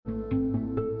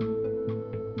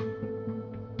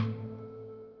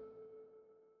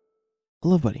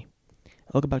Hello, buddy.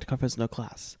 Welcome back to Conference No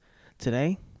Class.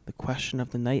 Today, the question of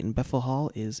the night in Bethel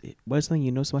Hall is, what is something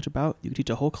you know so much about, you could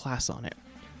teach a whole class on it?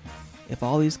 If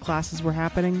all these classes were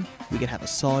happening, we could have a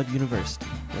solid university.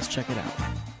 Let's check it out.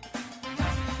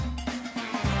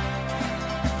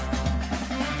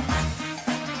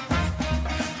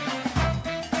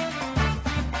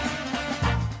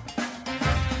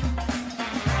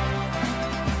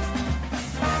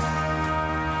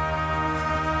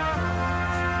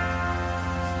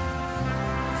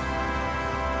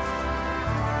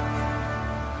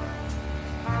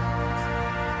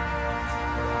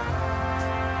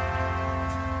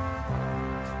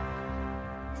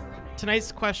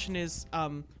 Tonight's question is,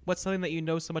 what's something that you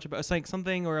know so much about?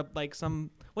 Something or like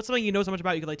some. What's something you know so much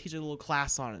about? You could like teach a little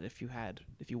class on it if you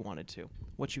wanted to.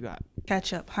 What you got?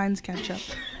 Ketchup, Heinz ketchup.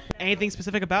 Anything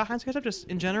specific about Heinz ketchup? Just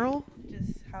in general?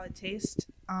 Just how it tastes,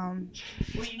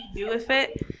 what you do with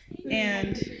it,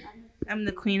 and I'm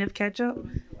the queen of ketchup.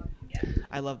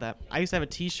 I love that. I used to have a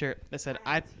T-shirt that said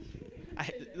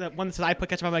the one that said I put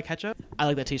ketchup on my ketchup. I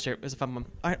like that T-shirt. It was a fun one.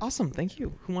 All right, awesome. Thank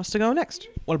you. Who wants to go next?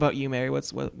 What about you, Mary?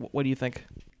 What do you think?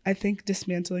 I think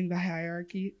dismantling the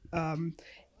hierarchy,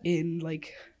 in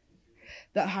like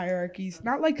the hierarchies,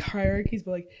 not like hierarchies,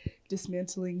 but like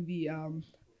dismantling the,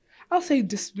 I'll say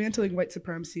dismantling white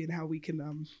supremacy and how we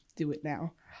can do it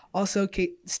now. Also,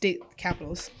 state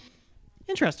capitals.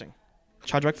 Interesting.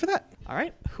 Charge back for that. All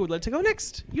right. Who would like to go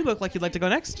next? You look like you'd like to go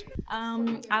next.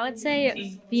 I would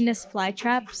say Venus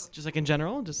flytraps. Just like in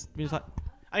general,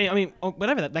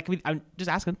 whatever. That could be. I'm just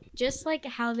asking. Just like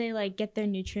how they like get their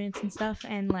nutrients and stuff,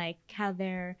 and like how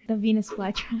they're the Venus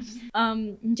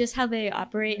flytraps. Just how they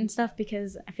operate and stuff.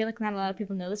 Because I feel like not a lot of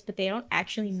people know this, but they don't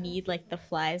actually need like the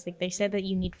flies. Like they said that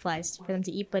you need flies for them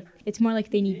to eat, but it's more like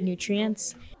they need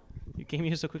nutrients. You came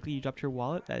here so quickly. You dropped your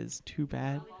wallet. That is too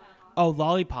bad. Oh,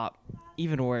 lollipop.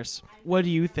 Even worse. What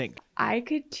do you think? I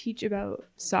could teach about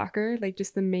soccer, like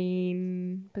just the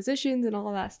main positions and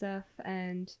all that stuff,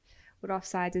 and what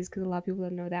offsides is, because a lot of people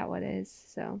don't know that what is.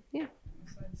 So yeah.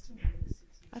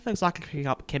 I think soccer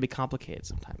can be complicated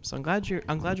sometimes. So I'm glad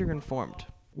you're informed.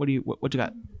 What you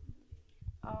got?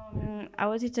 I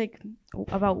would teach like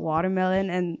about watermelon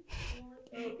and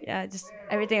yeah, just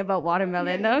everything about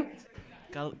watermelon. No.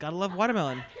 Gotta love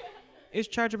watermelon. It's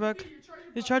Chargebuck.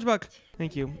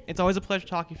 Thank you. It's always a pleasure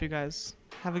talking to you guys.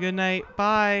 Have a good night.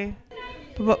 Bye.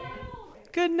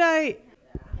 Good night.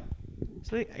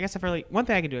 So I guess one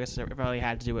thing I could do, if I really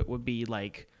had to do it, would be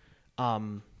like,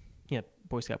 Boy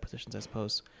Scout positions, I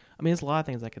suppose. I mean, there's a lot of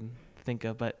things I can think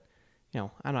of, but I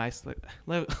don't know.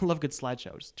 I love good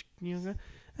slideshows.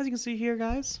 As you can see here,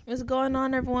 guys. What's going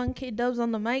on, everyone? K-Dubs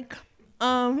on the mic.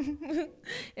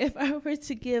 If I were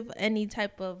to give any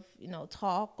type of,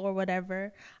 talk or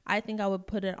whatever, I think I would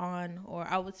put it on, or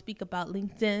I would speak about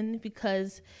LinkedIn,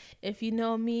 because if you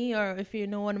know me, or if you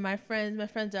know one of my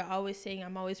friends are always saying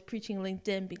I'm always preaching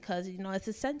LinkedIn because, it's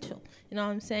essential. You know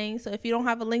what I'm saying? So if you don't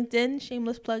have a LinkedIn,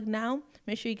 shameless plug now,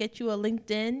 make sure you get you a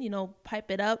LinkedIn,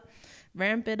 pipe it up,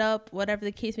 ramp it up, whatever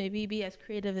the case may be as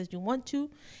creative as you want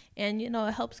to. And, it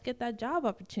helps get that job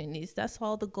opportunities. That's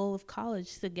all the goal of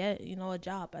college, to get, a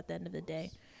job at the end of the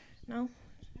day. No?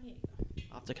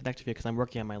 I'll have to connect with you because I'm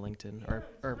working on my LinkedIn,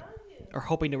 or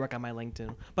hoping to work on my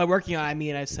LinkedIn. By working on, I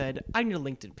mean I said I need a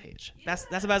LinkedIn page. That's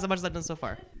about as much as I've done so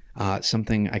far.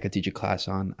 Something I could teach a class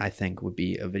on, I think, would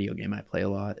be a video game I play a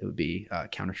lot. It would be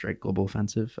Counter-Strike Global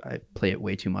Offensive. I play it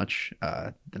way too much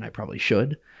than I probably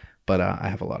should, but I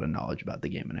have a lot of knowledge about the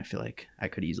game, and I feel like I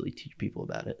could easily teach people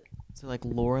about it. Is there like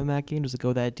lore in that game? Does it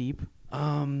go that deep?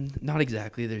 Not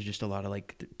exactly. There's just a lot of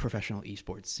like the professional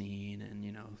esports scene, and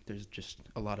there's just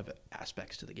a lot of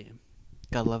aspects to the game.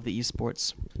 Gotta love the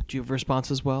esports. Do you have a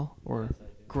response as well? Or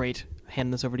great,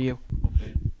 hand this over to you.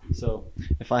 Okay. So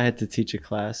if I had to teach a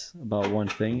class about one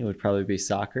thing, it would probably be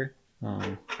soccer.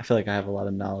 I feel like I have a lot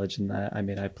of knowledge in that. I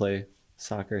mean, I play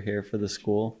soccer here for the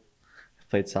school. I've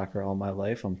played soccer all my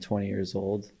life. I'm 20 years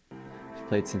old. I've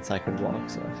played since I could walk,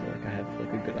 so I feel like I have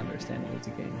like a good understanding of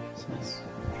the game. So.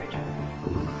 Thank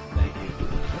you.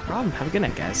 No problem. Have a good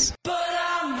night, guys.